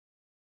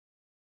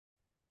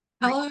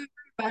Hello,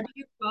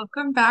 everybody.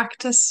 Welcome back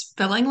to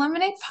Spilling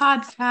Lemonade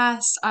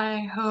podcast.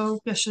 I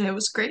hope yesterday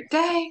was a great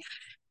day,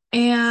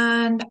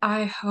 and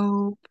I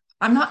hope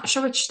I'm not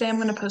sure which day I'm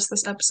going to post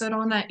this episode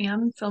on. I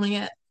am filming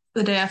it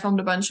the day I filmed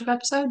a bunch of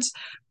episodes,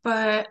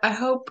 but I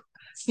hope,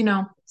 you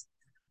know,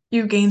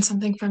 you gained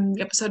something from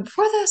the episode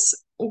before this,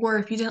 or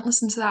if you didn't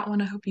listen to that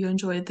one, I hope you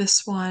enjoyed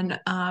this one.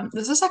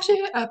 This is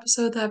actually an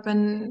episode that I've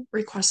been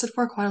requested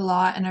for quite a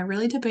lot, and I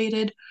really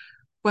debated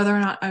whether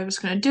or not I was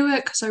going to do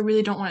it because I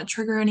really don't want to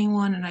trigger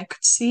anyone and I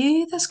could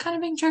see this kind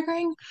of being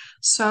triggering.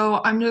 So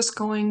I'm just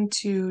going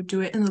to do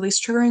it in the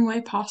least triggering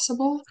way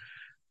possible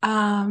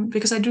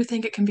because I do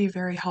think it can be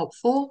very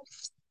helpful.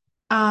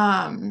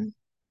 Um,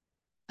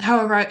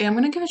 However, I am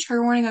going to give a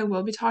trigger warning. I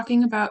will be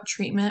talking about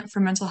treatment for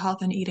mental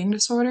health and eating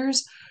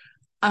disorders.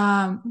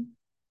 Um,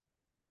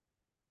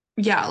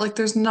 yeah, like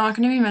there's not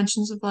going to be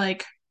mentions of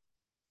like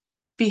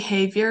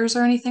behaviors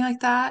or anything like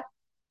that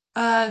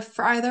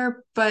for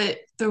either, but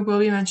there will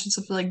be mentions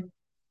of like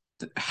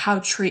how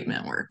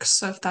treatment works.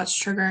 So if that's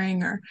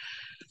triggering or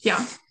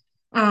yeah.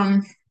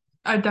 Um,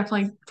 I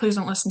definitely please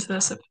don't listen to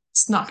this if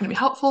it's not going to be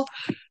helpful.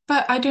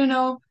 But I do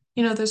know,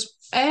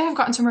 I've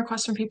gotten some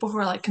requests from people who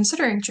are like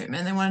considering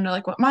treatment. They want to know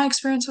like what my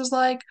experience was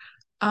like,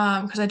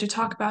 because I do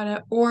talk about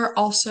it, or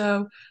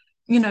also,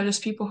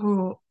 just people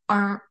who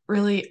aren't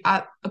really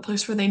at a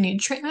place where they need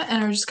treatment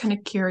and are just kind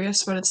of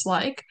curious what it's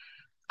like.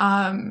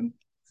 Um,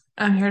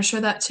 I'm here to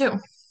share that too.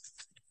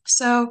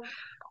 So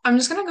I'm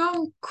just gonna go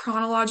in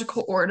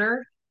chronological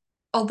order,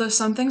 although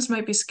some things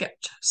might be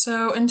skipped.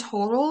 So in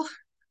total,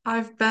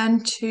 I've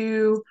been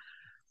to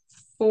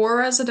four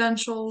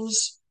residentials,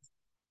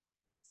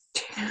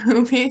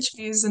 two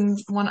PhDs, and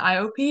one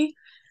IOP.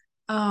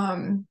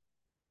 Um,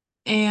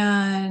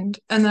 and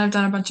then I've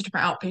done a bunch of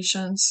different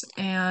outpatients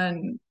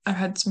and I've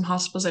had some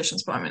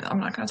hospitalizations, but I mean, I'm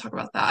not going to talk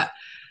about that.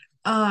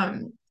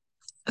 Um,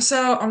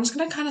 so I'm just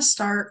going to kind of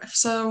start.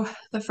 So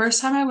the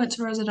first time I went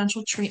to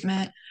residential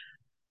treatment,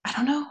 I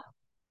don't know.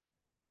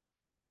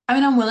 I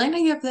mean, I'm willing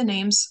to give the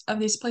names of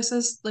these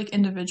places like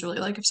individually.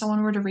 Like if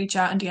someone were to reach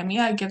out and DM me,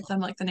 I'd give them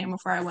like the name of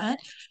where I went,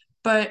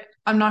 but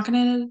I'm not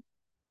going to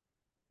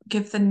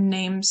give the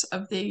names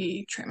of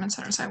the treatment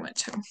centers I went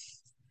to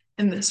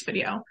in this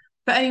video.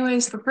 But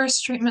anyways, the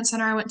first treatment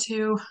center I went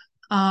to,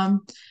 it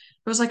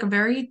was like a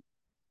very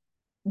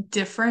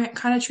different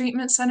kind of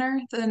treatment center.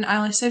 Then I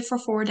only stayed for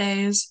 4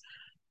 days.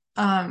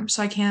 So I'm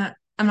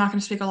not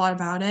gonna speak a lot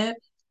about it.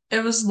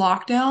 It was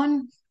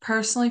lockdown.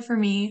 Personally for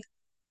me,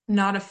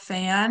 not a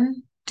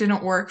fan.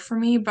 Didn't work for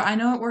me, but I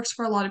know it works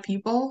for a lot of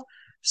people.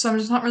 So I'm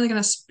just not really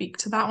gonna speak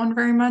to that one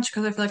very much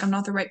because I feel like I'm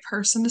not the right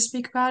person to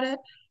speak about it.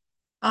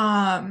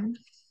 Um,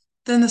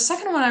 then the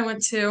second one I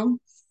went to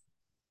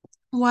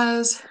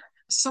was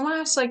someone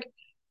asked like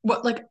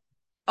what like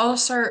I'll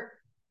start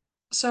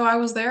so I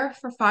was there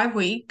for 5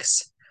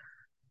 weeks.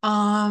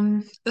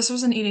 This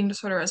was an eating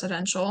disorder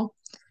residential.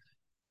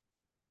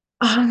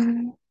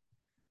 Um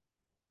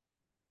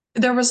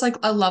there was like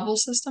a level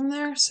system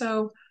there.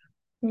 So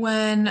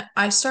when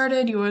I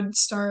started, you would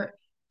start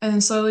and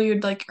then slowly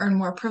you'd like earn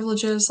more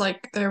privileges.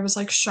 Like there was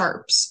like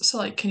sharps. So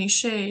like can you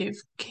shave?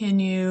 Can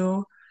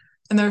you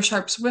and there were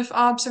sharps with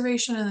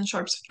observation and then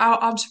sharps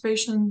without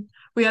observation.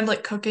 We had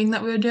like cooking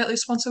that we would do at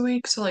least once a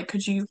week. So like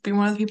could you be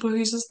one of the people who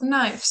uses the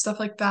knife, stuff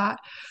like that.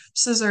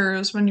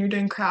 Scissors when you're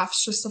doing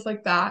crafts, just stuff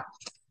like that.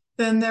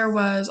 Then there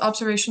was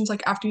observations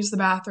like after you use the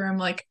bathroom,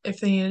 like if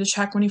they needed to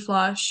check when you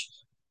flush,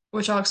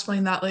 which I'll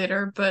explain that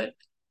later. But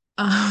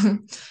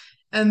um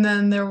and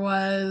then there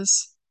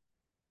was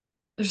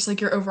just like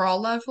your overall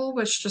level,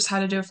 which just had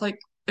to do with like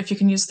if you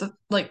can use the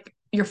like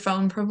your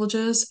phone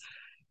privileges.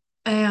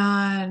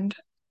 And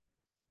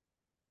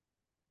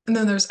and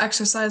then there's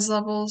exercise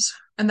levels,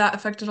 and that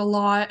affected a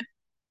lot.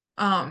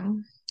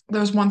 Um,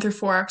 there was 1 through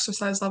 4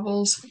 exercise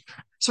levels.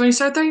 So when you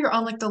start there, you're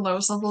on like the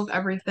lowest level of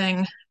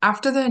everything.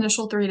 After the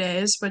initial 3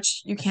 days,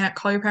 which you can't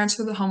call your parents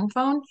through the home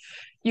phone,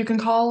 you can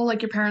call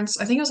like your parents,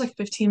 I think it was like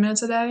 15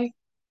 minutes a day.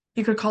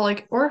 You could call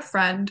like, or a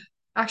friend.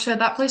 Actually, at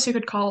that place, you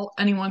could call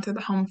anyone through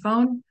the home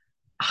phone.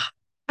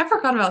 I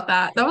forgot about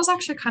that. That was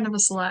actually kind of a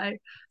slay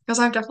because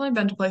I've definitely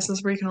been to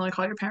places where you can only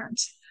call your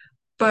parents.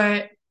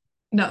 But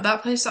no,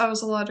 that place I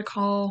was allowed to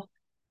call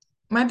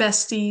my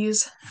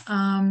besties.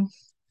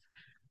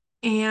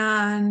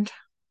 And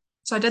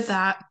so I did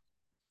that.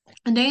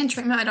 A day in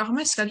treatment, I don't have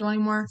my schedule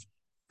anymore,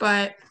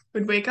 but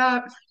would wake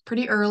up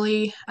pretty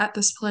early at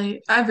this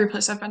place. Every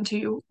place I've been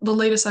to, the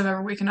latest I've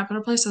ever waken up at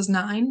a place is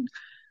 9,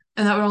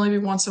 and that would only be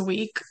once a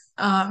week.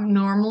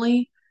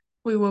 Normally,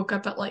 we woke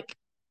up at like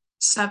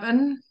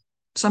 7.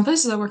 Some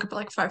places I work up at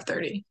like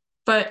 5:30.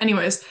 But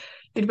anyways,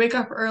 you'd wake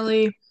up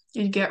early,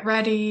 you'd get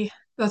ready.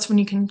 That's when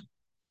you can,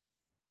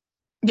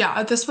 yeah,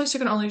 at this place you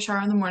can only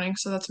shower in the morning,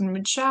 so that's when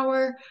we'd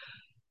shower.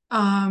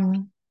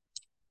 Um,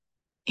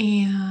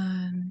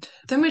 and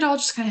then we'd all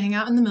just kind of hang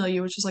out in the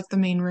milieu, which is like the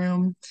main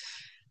room.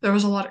 There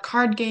was a lot of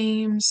card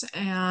games,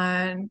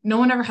 and no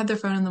one ever had their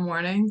phone in the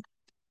morning.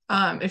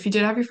 If you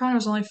did have your phone, it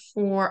was only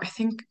for, I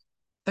think,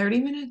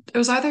 30 minutes. It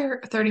was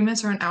either 30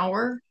 minutes or an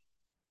hour.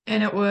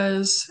 And it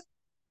was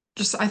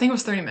just, I think it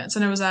was 30 minutes.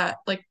 And it was at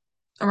like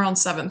around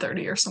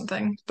 7:30 or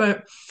something.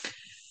 But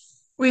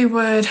we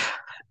would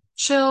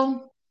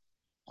chill,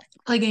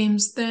 play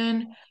games.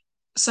 Then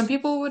some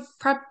people would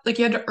prep, like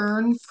you had to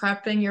earn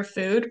prepping your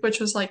food, which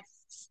was like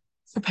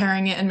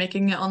preparing it and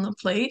making it on the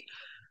plate.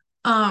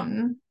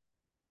 Um,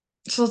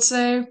 so let's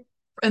say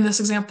in this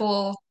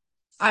example,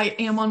 I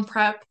am on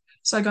prep.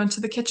 So I go into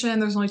the kitchen,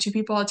 there's only two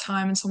people at a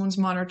time, and someone's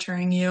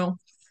monitoring you.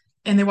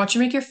 And they watch you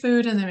make your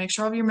food and they make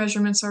sure all of your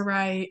measurements are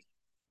right.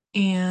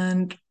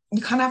 And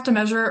you kind of have to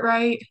measure it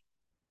right.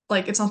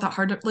 Like it's not that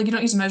hard to, like you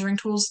don't use measuring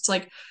tools. It's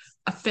like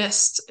a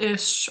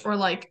fist-ish or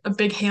like a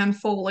big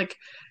handful. Like,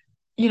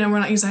 we're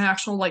not using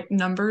actual like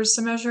numbers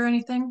to measure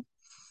anything.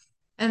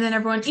 And then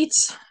everyone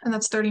eats, and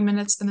that's 30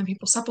 minutes, and then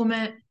people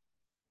supplement.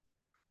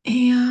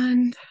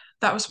 And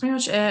that was pretty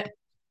much it.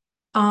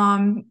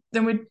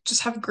 Then we'd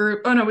just have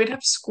oh no, we'd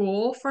have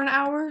school for an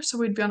hour. So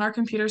we'd be on our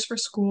computers for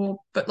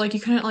school, but like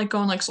you couldn't like go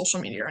on like social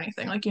media or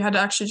anything. Like you had to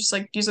actually just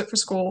like use it for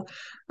school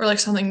or like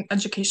something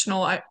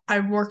educational. I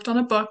worked on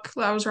a book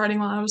that I was writing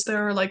while I was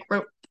there, or, like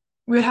wrote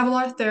we would have a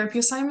lot of therapy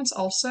assignments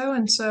also.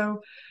 And so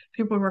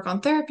people would work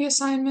on therapy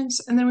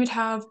assignments, and then we'd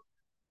have,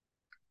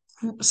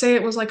 say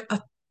it was like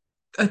a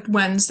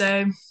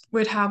Wednesday,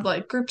 we'd have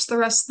like groups the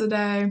rest of the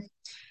day,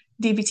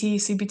 DBT,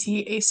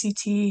 CBT,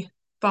 ACT,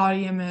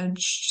 body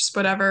image, just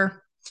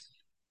whatever.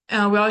 We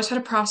always had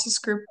a process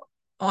group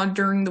on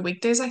during the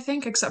weekdays, I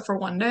think, except for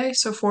one day.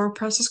 So four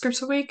process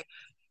groups a week.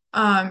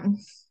 Um,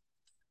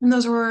 and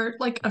those were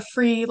like a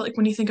free, like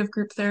when you think of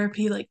group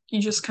therapy, like you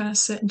just kind of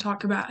sit and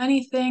talk about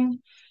anything.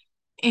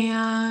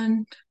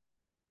 And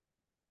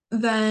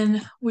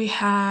then we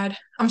had,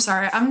 I'm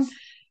sorry, I'm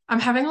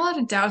having a lot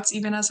of doubts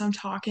even as I'm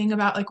talking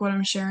about like what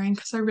I'm sharing,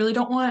 because I really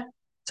don't want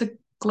to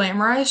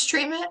glamorize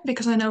treatment,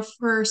 because I know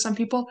for some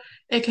people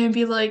it can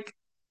be like,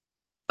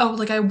 oh,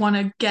 like I want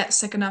to get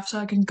sick enough so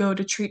I can go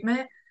to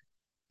treatment.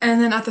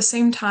 And then at the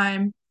same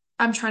time,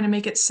 I'm trying to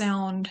make it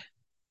sound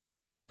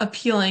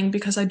appealing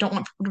because I don't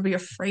want people to be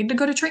afraid to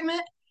go to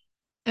treatment.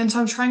 And so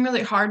I'm trying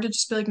really hard to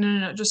just be like, no, no,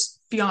 no, just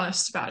be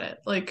honest about it.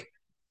 Like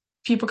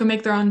people can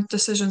make their own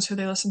decisions who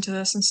they listen to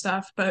this and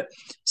stuff. But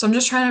so I'm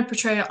just trying to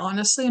portray it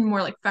honestly and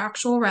more like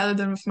factual rather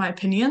than with my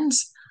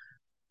opinions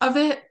of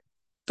it.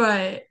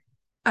 But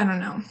I don't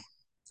know.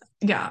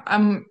 Yeah,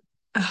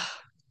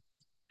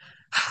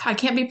 I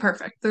can't be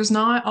perfect. There's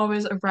not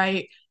always a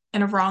right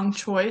and a wrong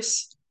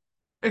choice,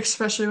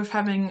 especially with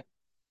having,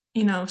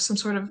 some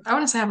sort of, I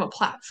wouldn't say have a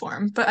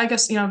platform, but I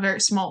guess, a very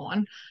small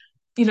one.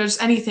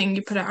 Just anything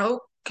you put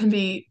out can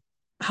be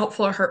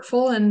helpful or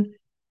hurtful, and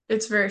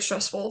it's very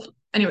stressful.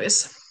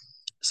 Anyways,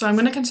 so I'm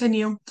going to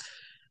continue.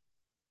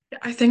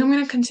 I think I'm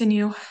going to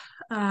continue.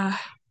 Uh,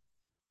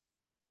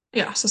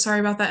 yeah, so sorry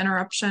about that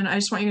interruption. I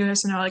just want you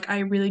guys to know, like, I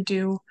really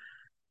do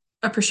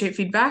appreciate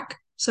feedback.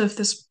 So if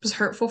this was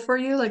hurtful for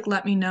you, like,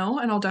 let me know,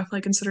 and I'll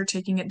definitely consider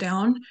taking it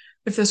down.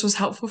 If this was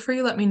helpful for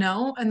you, let me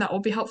know, and that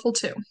will be helpful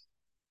too.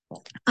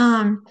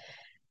 Um,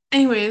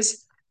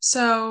 Anyways,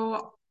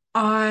 so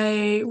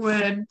I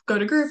would go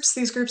to groups.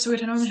 These groups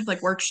would normally have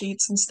like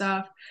worksheets and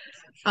stuff.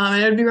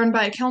 And it would be run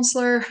by a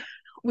counselor.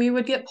 We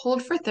would get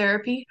pulled for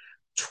therapy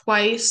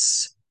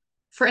twice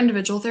for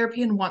individual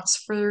therapy and once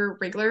for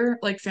regular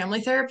like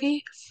family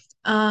therapy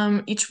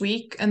each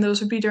week. And those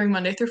would be during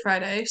Monday through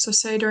Friday. So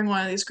say during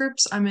one of these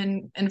groups, I'm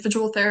in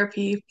individual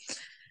therapy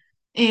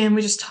and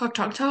we just talk,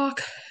 talk,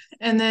 talk.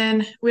 And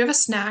then we have a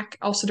snack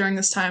also during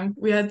this time.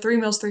 We had 3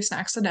 meals, 3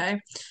 snacks a day.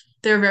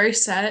 They're very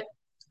set.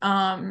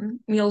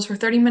 Meals were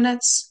 30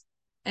 minutes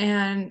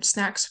and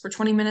snacks for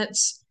 20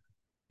 minutes.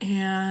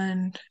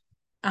 And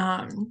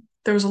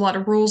there was a lot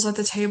of rules at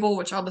the table,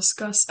 which I'll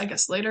discuss, I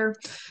guess, later.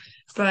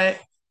 But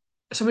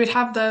so we'd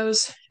have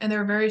those, and they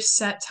were very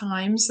set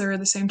times. They were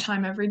the same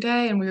time every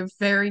day, and we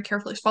very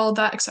carefully followed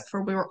that, except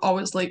for we were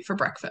always late for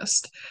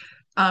breakfast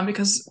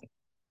because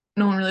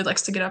no one really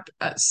likes to get up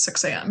at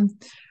 6 a.m.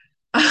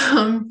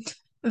 Um,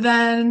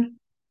 then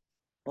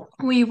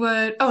we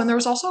would, oh, and there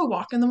was also a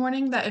walk in the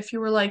morning that if you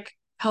were like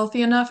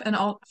healthy enough and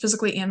all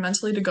physically and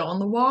mentally to go on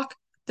the walk,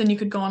 then you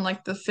could go on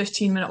like the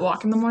 15-minute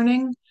walk in the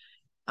morning.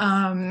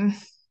 Um,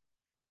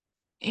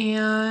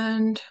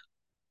 and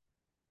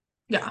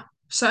yeah.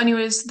 So,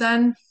 anyways,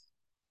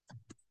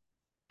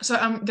 so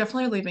I'm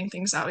definitely leaving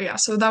things out. Yeah.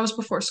 So that was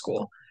before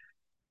school.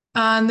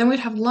 And then we'd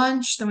have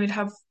lunch, then we'd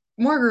have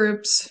more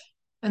groups,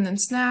 and then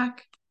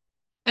snack.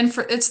 And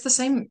for it's the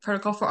same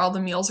protocol for all the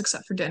meals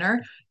except for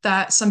dinner,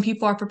 that some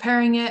people are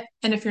preparing it.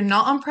 And if you're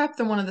not on prep,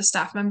 then one of the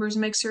staff members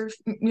makes your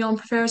meal and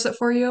prepares it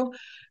for you.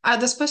 At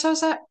this place I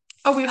was at,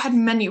 oh, we had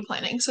menu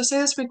planning. So say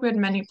this week we had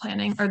menu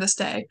planning, or this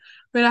day.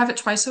 We'd have it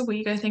twice a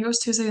week. I think it was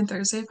Tuesday and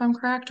Thursday, if I'm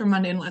correct, or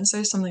Monday and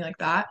Wednesday, something like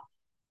that.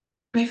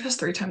 Maybe it was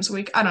 3 times a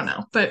week. I don't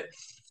know. But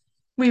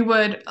we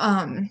would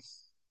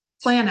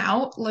plan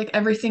out like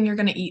everything you're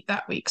gonna eat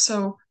that week.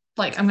 So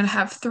like I'm gonna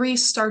have 3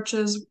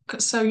 starches.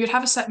 So you'd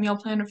have a set meal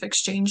plan with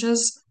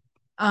exchanges,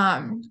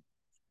 um,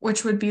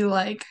 which would be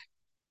like,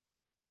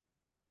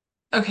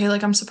 okay,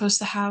 like I'm supposed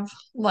to have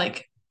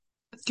like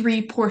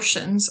 3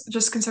 portions.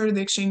 Just consider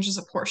the exchange as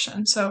a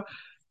portion. So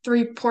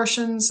 3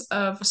 portions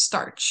of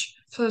starch.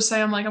 So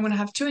say I'm like, I'm gonna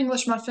have two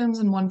English muffins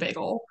and one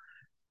bagel.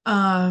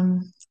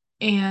 Um,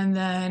 and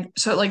then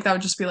so like that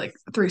would just be like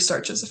three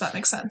starches if that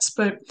makes sense.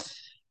 But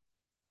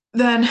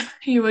then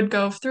you would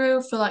go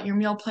through, fill out your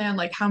meal plan,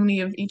 like how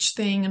many of each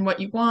thing and what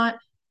you want.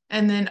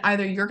 And then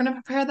either you're going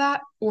to prepare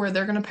that or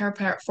they're going to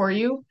prepare it for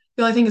you.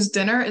 The only thing is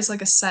dinner is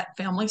like a set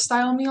family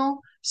style meal.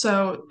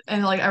 So,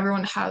 and like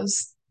everyone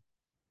has,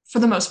 for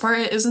the most part,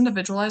 it is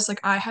individualized. Like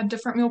I had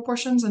different meal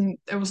portions and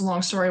it was a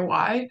long story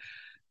why.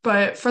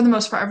 But for the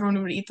most part,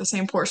 everyone would eat the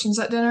same portions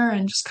at dinner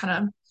and just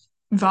kind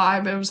of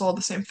vibe. It was all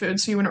the same food.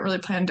 So you wouldn't really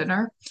plan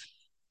dinner.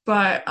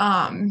 But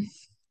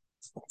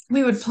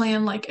we would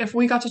plan like if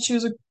we got to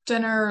choose a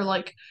dinner,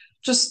 like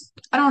just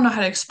I don't know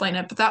how to explain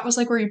it, but that was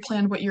like where you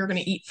planned what you were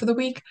going to eat for the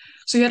week.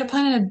 So you had to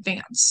plan in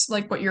advance,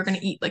 like what you're going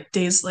to eat like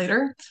days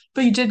later,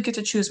 but you did get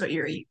to choose what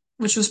you eat,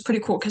 which was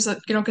pretty cool because you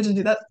don't get to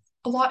do that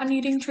a lot in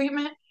eating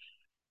treatment.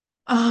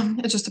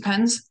 It just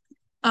depends.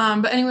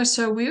 But anyway,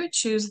 so we would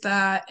choose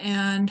that,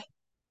 and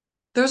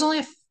there was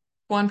only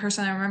one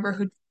person I remember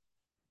who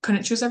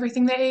couldn't choose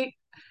everything they ate.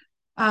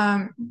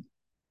 Um,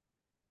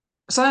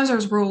 Sometimes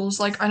there's rules.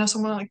 Like I know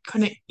someone like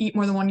couldn't eat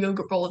more than one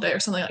yogurt bowl a day or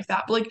something like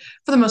that. But like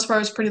for the most part, it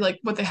was pretty like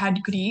what they had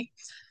you could eat.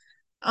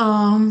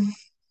 Um,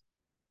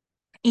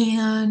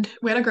 and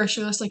we had a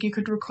grocery list. Like you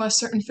could request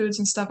certain foods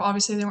and stuff.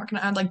 Obviously, they weren't going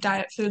to add like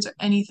diet foods or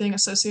anything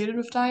associated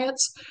with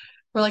diets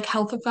or like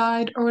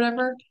healthified or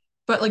whatever.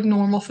 But like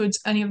normal foods,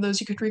 any of those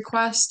you could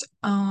request.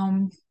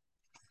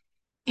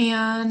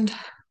 And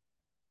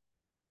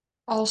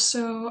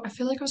also, I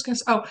feel like I was gonna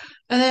say, oh,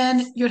 and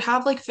then you'd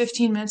have like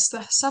 15 minutes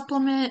to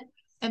supplement,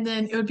 and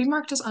then it would be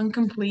marked as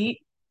incomplete.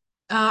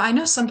 I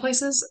know some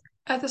places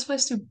at this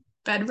place do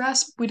bed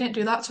rest. We didn't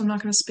do that, so I'm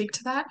not going to speak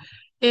to that.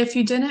 If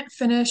you didn't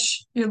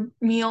finish your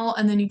meal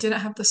and then you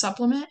didn't have the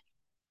supplement,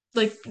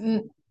 like,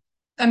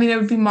 I mean, it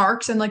would be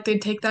marked and like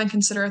they'd take that and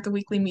consider at the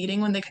weekly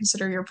meeting when they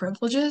consider your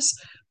privileges.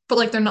 But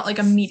like, they're not like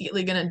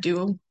immediately going to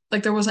do,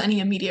 like, there wasn't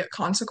any immediate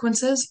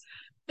consequences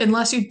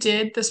unless you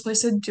did. This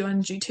place did do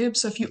NG tube.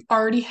 So if you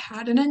already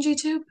had an NG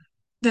tube,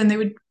 then they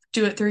would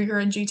do it through your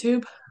NG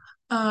tube.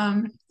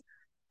 Um,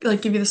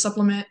 like give you the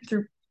supplement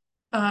through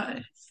uh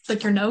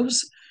like your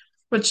nose,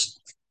 which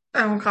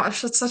oh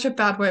gosh, that's such a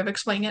bad way of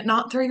explaining it.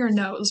 Not through your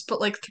nose, but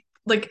like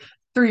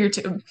through your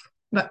tube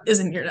that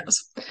isn't your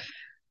nose.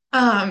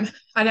 I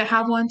didn't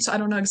have one, so I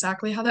don't know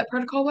exactly how that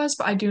protocol was,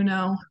 but I do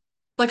know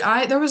like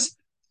I there was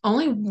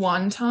only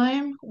one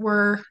time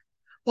where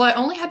well, I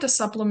only had to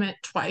supplement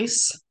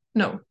twice.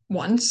 No,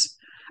 once.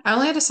 I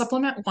only had to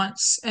supplement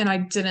once and I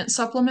didn't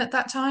supplement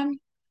that time,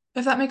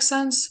 if that makes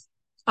sense.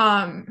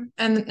 And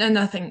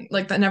nothing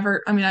like that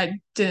never I mean I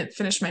didn't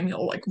finish my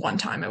meal like one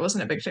time. It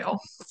wasn't a big deal.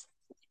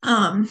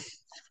 Um,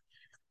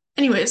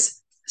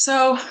 Anyways,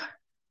 so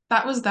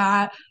that was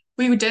that.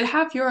 We did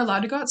have you're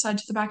allowed to go outside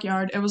to the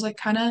backyard. It was like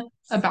kind of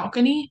a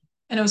balcony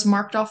and it was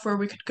marked off where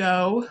we could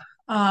go.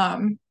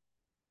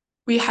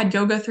 We had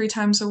yoga 3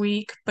 times a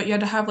week, but you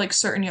had to have like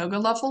certain yoga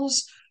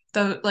levels.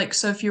 Though like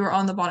so if you were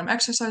on the bottom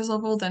exercise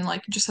level, then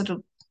like you just had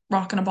to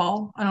rock in a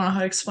ball. I don't know how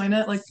to explain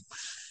it. Like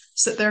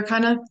sit there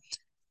kind of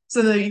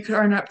so that you could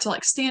earn up to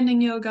like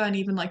standing yoga and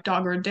even like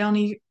dogward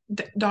downy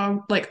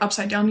dog like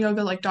upside down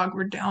yoga, like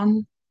dogward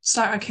down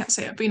style. I can't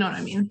say it, but you know what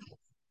I mean.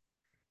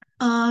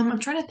 I'm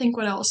trying to think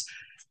what else.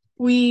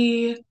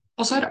 We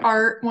also had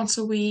art once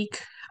a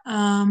week.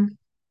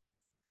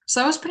 So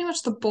that was pretty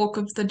much the bulk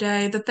of the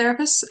day. The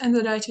therapists and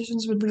the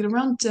dietitians would lead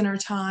around dinner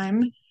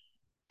time.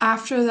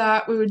 After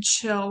that, we would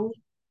chill.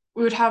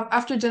 We would have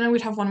after dinner,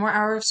 we'd have one more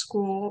hour of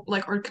school,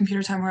 like or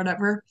computer time or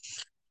whatever.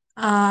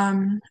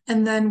 And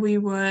then we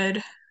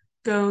would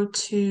go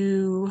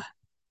to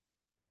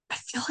I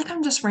feel like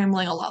I'm just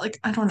rambling a lot. Like,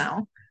 I don't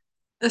know.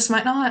 This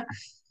might not.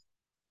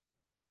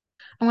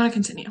 I'm going to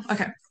continue.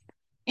 Okay.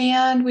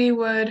 And we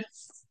would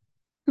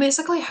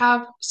basically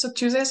have, so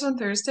Tuesdays and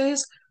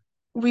Thursdays,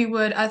 we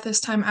would, at this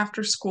time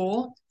after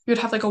school, you would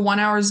have like a 1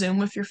 hour Zoom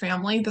with your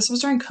family. This was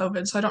during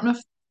COVID, so I don't know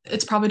if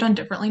it's probably done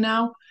differently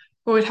now,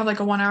 but we'd have like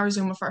a 1 hour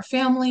Zoom with our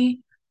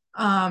family.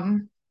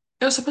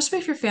 It was supposed to be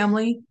with your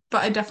family,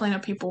 but I definitely know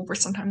people where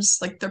sometimes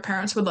like their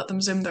parents would let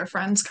them Zoom their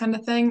friends kind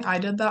of thing. I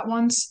did that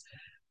once.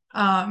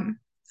 Um,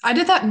 I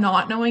did that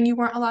not knowing you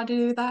weren't allowed to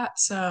do that,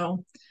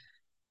 so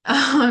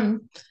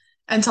um,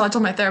 until I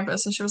told my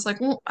therapist, and she was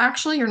like, "Well,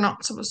 actually, you're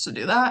not supposed to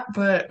do that,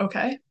 but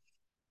okay."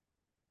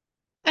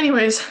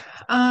 Anyways,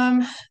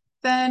 um,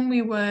 then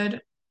we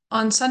would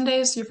on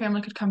Sundays, your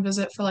family could come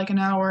visit for like an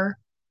hour.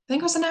 I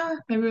think it was an hour,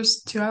 maybe it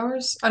was 2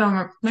 hours. I don't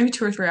remember, maybe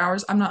 2 or 3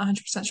 hours. I'm not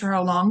 100% sure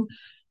how long,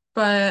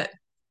 but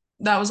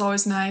that was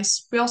always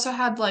nice. We also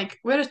had like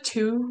we had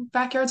two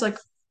backyards, like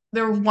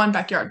there were one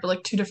backyard, but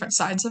like two different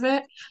sides of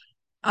it.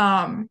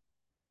 Um,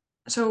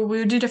 so we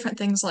would do different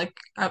things like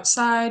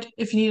outside.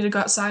 If you needed to go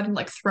outside and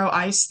like throw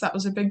ice, that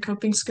was a big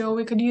coping skill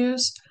we could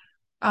use.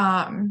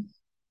 Um,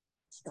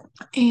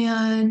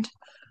 and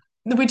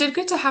we did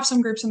get to have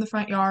some groups in the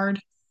front yard.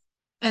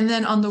 And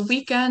then on the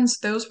weekends,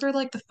 those were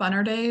like the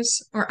funner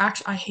days, or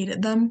actually, I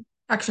hated them.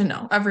 Actually,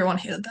 no, everyone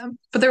hated them,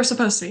 but they were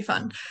supposed to be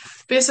fun.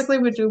 Basically,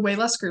 we'd do way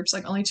less groups,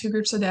 like only two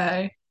groups a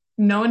day.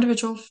 no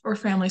individual or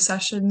family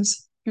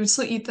sessions. You would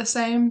still eat the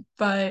same,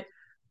 but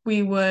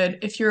we would,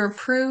 if you're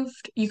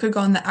approved, you could go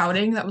on the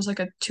outing. That was like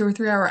a 2 or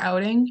 3 hour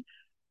outing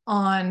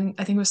on,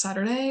 I think it was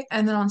Saturday.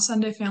 And then on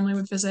Sunday, family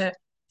would visit.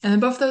 And then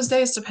both those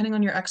days, depending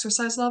on your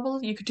exercise level,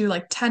 you could do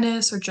like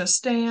tennis or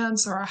just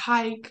dance or a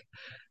hike.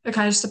 It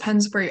kind of just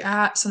depends where you're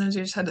at. Sometimes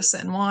you just had to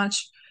sit and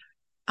watch.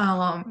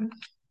 Um,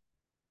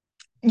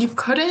 you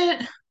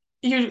couldn't,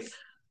 you,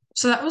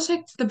 so that was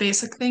like the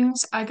basic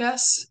things, I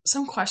guess.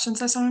 Some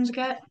questions I sometimes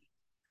get.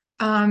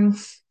 Um,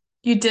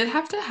 you did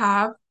have to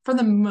have, for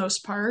the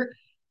most part,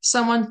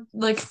 someone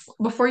like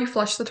before you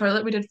flush the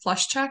toilet, we did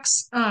flush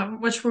checks,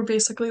 which were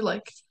basically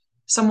like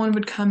someone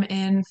would come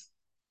in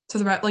to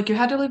the like you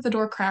had to leave the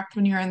door cracked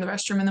when you were in the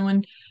restroom, and then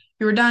when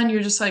you were done, you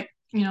would just like,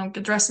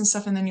 get dressed and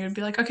stuff, and then you would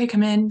be like, okay,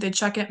 come in. They'd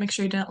check it, make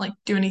sure you didn't like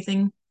do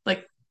anything,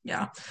 like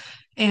yeah,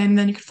 and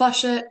then you could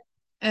flush it,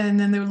 and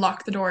then they would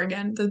lock the door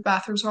again. The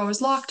bathrooms were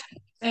always locked,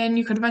 and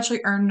you could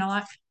eventually earn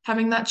not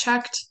having that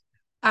checked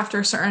after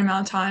a certain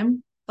amount of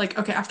time. Like,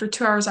 okay, after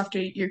 2 hours after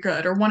you're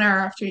good, or 1 hour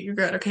after you're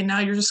good. Okay, now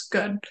you're just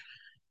good.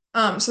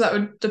 So that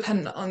would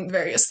depend on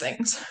various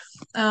things.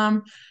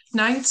 Um,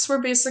 Nights were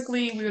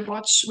basically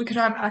we could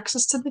have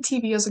access to the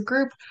TV as a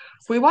group.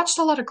 We watched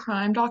a lot of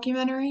crime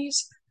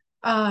documentaries.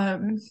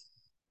 Um,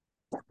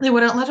 they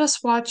wouldn't let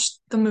us watch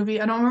the movie.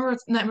 I don't remember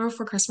Nightmare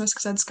Before Christmas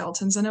because it had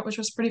skeletons in it, which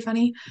was pretty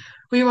funny.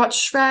 We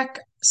watched Shrek,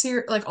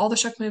 like all the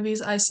Shrek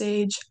movies, Ice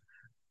Age.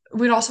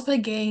 We'd also play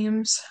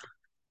games.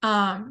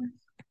 Um,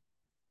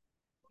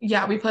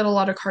 yeah, we played a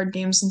lot of card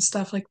games and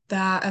stuff like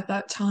that at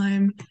that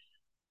time.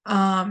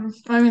 I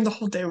mean, the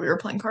whole day we were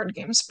playing card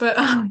games, but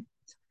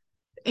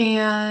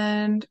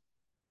and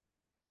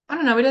I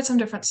don't know, we did some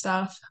different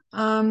stuff.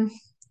 So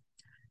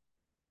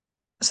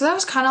that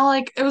was kind of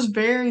like it was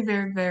very,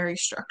 very, very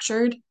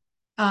structured.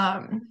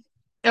 It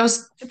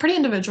was pretty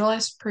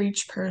individualized per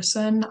each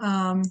person.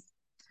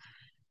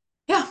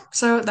 Yeah,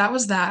 so that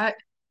was that.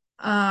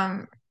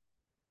 Um,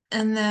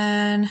 and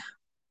then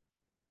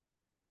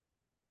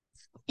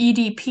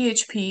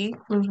EDPHP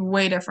was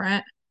way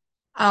different.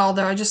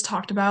 Although I just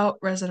talked about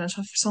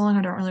residential for so long,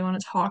 I don't really want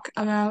to talk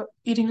about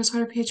eating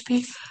disorder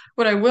PHP.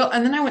 What I will,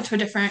 and then I went to a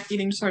different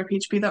eating disorder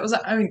PHP that was,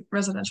 I mean,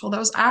 residential. That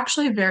was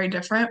actually very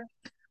different,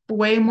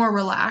 way more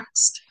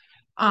relaxed.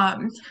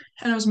 Um,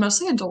 and it was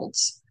mostly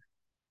adults.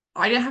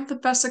 I didn't have the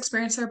best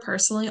experience there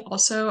personally.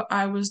 Also,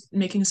 I was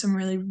making some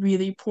really,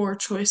 really poor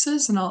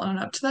choices, and I'll own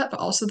up to that. But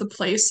also, the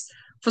place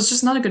was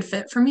just not a good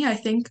fit for me. I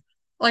think,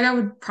 like, I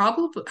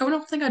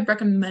don't think I'd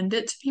recommend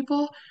it to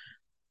people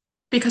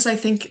because I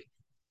think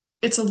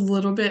it's a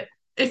little bit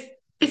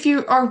if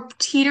you are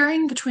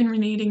teetering between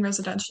needing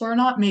residential or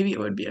not, maybe it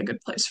would be a good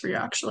place for you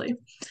actually.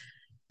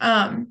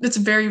 It's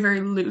very,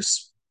 very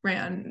loose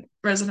ran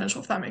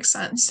residential, if that makes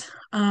sense.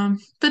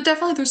 But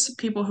definitely there's some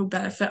people who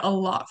benefit a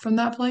lot from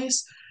that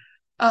place.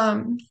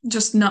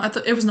 Just not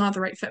it was not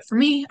the right fit for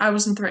me. I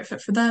wasn't the right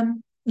fit for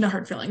them. No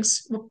hard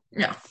feelings. Well,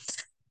 yeah.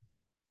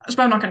 But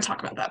I'm not going to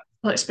talk about that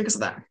place because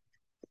of that.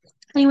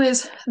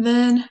 Anyways,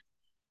 then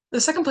the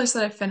second place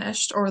that I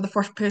finished, or the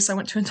fourth place I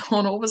went to in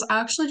total, was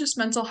actually just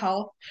mental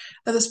health.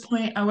 At this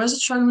point, I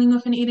was struggling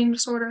with an eating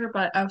disorder,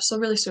 but I was still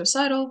really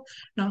suicidal,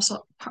 and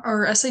also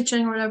or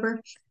SHing or whatever.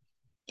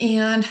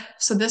 And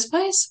so this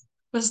place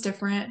was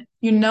different.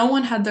 No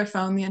one had their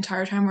phone the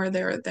entire time where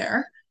they were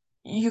there.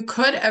 You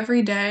could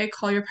every day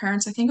call your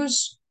parents. I think it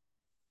was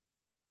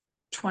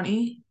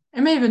 20.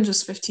 It may have been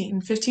just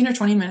 15 or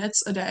 20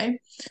 minutes a day.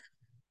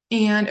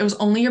 And it was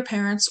only your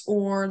parents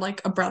or like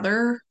a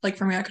brother. Like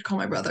for me, I could call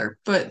my brother,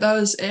 but that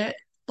was it.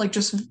 Like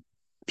just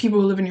people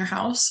who live in your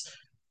house.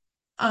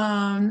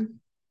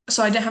 Um,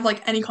 so I didn't have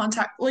like any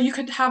contact. Well, you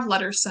could have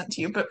letters sent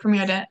to you, but for me,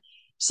 I didn't.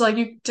 So like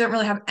you didn't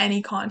really have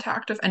any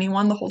contact of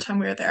anyone the whole time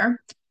we were there.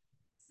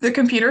 The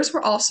computers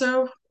were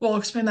also, well, I'll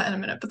explain that in a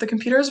minute, but the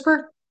computers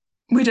were,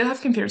 we did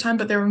have computer time,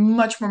 but they were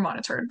much more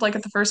monitored. Like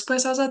at the first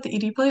place I was at, the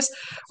ED place,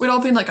 we'd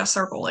all be in like a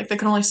circle. Like they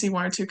could only see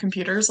one or two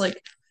computers. Like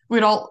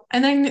we'd all,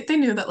 and then they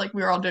knew that like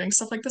we were all doing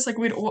stuff like this. Like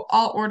we'd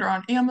all order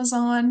on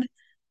Amazon.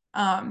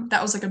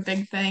 That was like a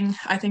big thing.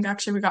 I think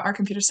actually we got our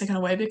computers taken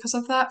away because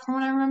of that, from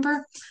what I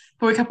remember.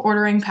 But we kept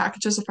ordering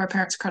packages with our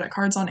parents' credit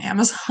cards on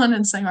Amazon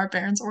and saying our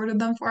parents ordered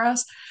them for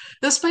us.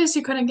 This place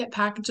you couldn't get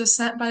packages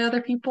sent by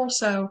other people,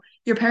 so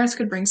your parents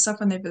could bring stuff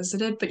when they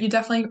visited, but you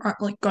definitely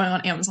aren't like going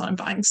on Amazon and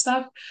buying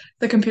stuff.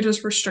 The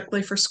computers were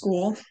strictly for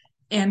school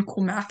and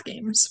cool math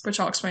games, which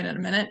I'll explain in a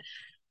minute.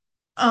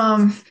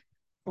 Um,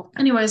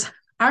 Anyways,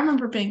 I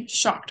remember being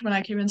shocked when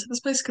I came into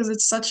this place because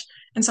it's such,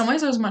 in some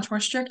ways, it was much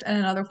more strict, and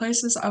in other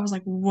places, I was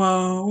like,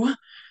 whoa,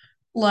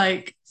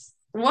 like,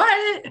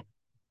 what?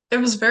 It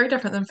was very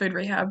different than food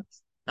rehab.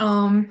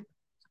 Um,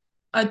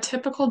 a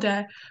typical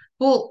day,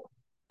 well,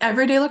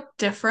 every day looked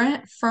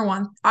different for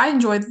one. I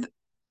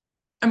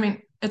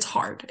mean, it's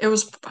hard. It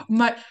was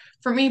my,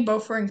 for me,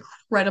 both were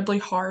incredibly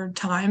hard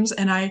times,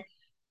 and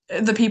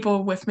the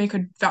people with me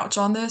could vouch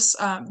on this.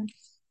 I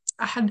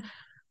had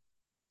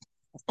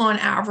on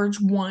average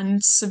one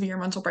severe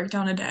mental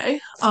breakdown a day.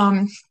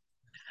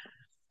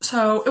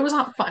 So it was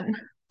not fun.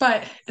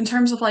 But in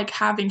terms of like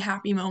having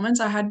happy moments,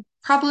 I had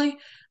probably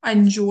I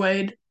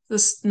enjoyed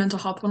this mental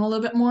health one a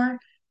little bit more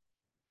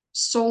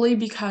solely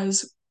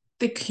because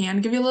they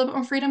can give you a little bit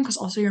more freedom because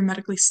also you're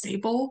medically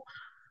stable.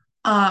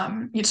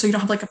 So you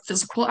don't have like a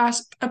physical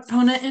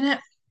opponent in it.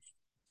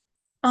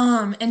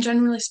 And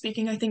generally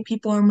speaking, I think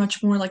people are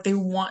much more like they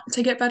want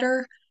to get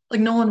better. Like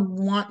no one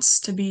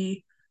wants to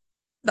be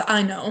the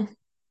I know.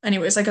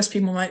 Anyways, I guess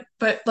people might,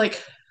 but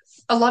like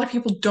a lot of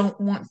people don't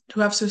want to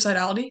have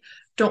suicidality,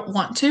 don't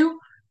want to,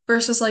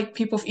 versus like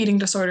people with eating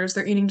disorders,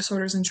 their eating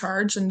disorders in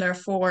charge, and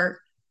therefore,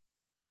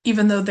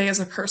 even though they as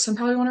a person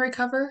probably want to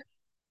recover,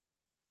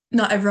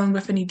 not everyone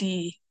with an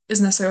ED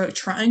is necessarily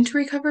trying to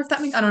recover, if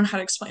that makes I don't know how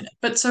to explain it.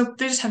 But so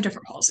they just have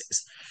different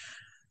policies.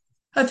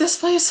 At this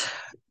place,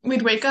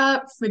 we'd wake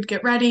up, we'd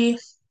get ready,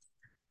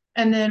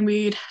 and then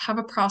we'd have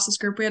a process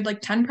group. We had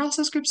like 10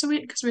 process groups a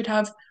week because we'd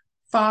have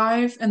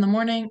five in the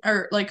morning,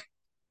 or like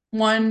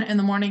one in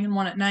the morning and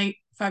one at night,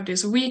 5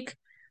 days a week.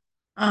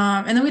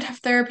 And then we'd have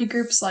therapy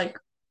groups like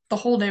the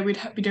whole day. We'd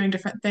be doing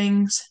different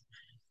things.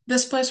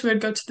 This place, we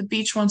would go to the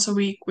beach once a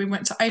week. We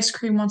went to ice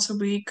cream once a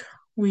week.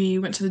 We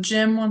went to the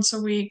gym once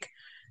a week.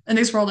 And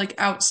these were all like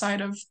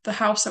outside of the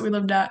house that we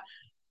lived at.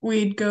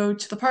 We'd go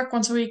to the park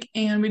once a week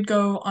and we'd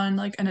go on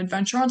like an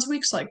adventure once a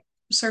week, so like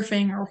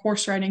surfing or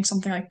horse riding,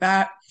 something like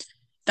that.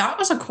 That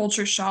was a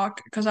culture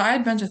shock because I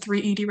had been to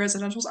three ED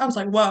residentials. I was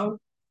like, whoa,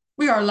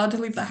 we are allowed to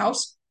leave the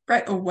house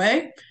right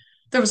away.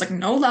 There was like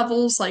no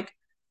levels, like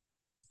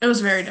it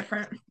was very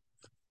different.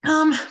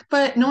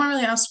 But no one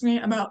really asked me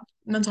about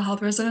mental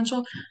health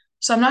residential,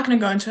 so I'm not going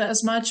to go into it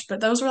as much,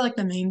 but those were like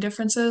the main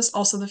differences.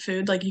 Also the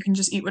food, like you can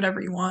just eat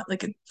whatever you want.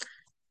 Like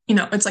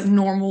it's like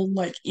normal,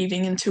 like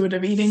eating,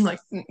 intuitive eating, like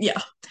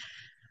yeah.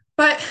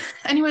 But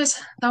anyways,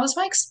 that was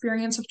my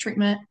experience of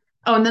treatment.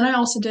 Oh, and then I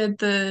also did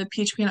the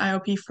PHP and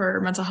IOP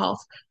for mental health,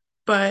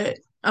 but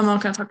I'm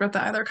not going to talk about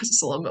that either because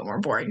it's a little bit more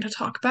boring to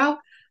talk about.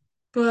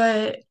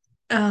 But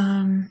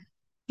um,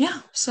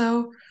 yeah,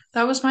 so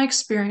that was my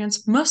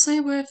experience, mostly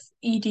with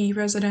ED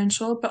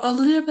residential, but a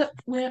little bit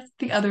with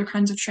the other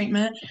kinds of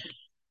treatment.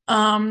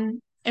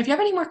 If you have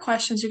any more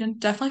questions, you can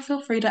definitely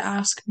feel free to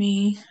ask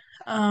me.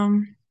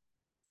 Um,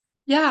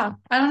 yeah,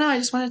 I don't know. I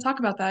just wanted to talk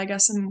about that, I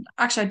guess. And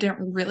actually, I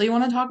didn't really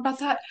want to talk about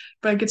that,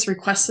 but it gets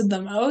requested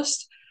the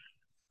most.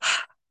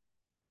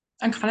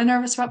 I'm kind of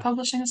nervous about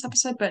publishing this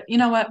episode, but you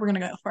know what? We're gonna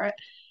go for it.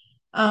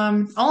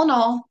 All in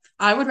all,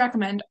 I would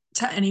recommend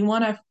to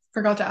anyone, I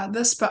forgot to add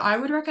this, but I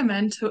would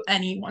recommend to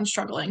anyone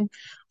struggling,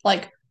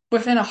 like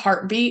within a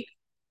heartbeat.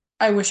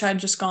 I wish I'd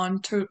just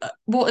gone to,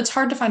 well, it's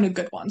hard to find a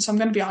good one. So I'm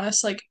going to be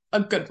honest, like a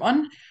good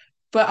one,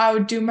 but I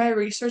would do my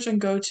research and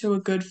go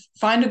to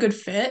find a good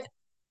fit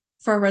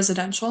for a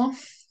residential.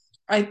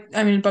 I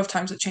mean, both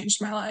times it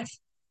changed my life.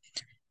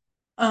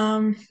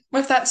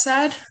 With that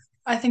said,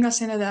 I think that's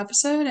the end of the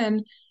episode,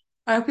 and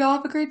I hope you all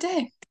have a great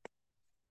day.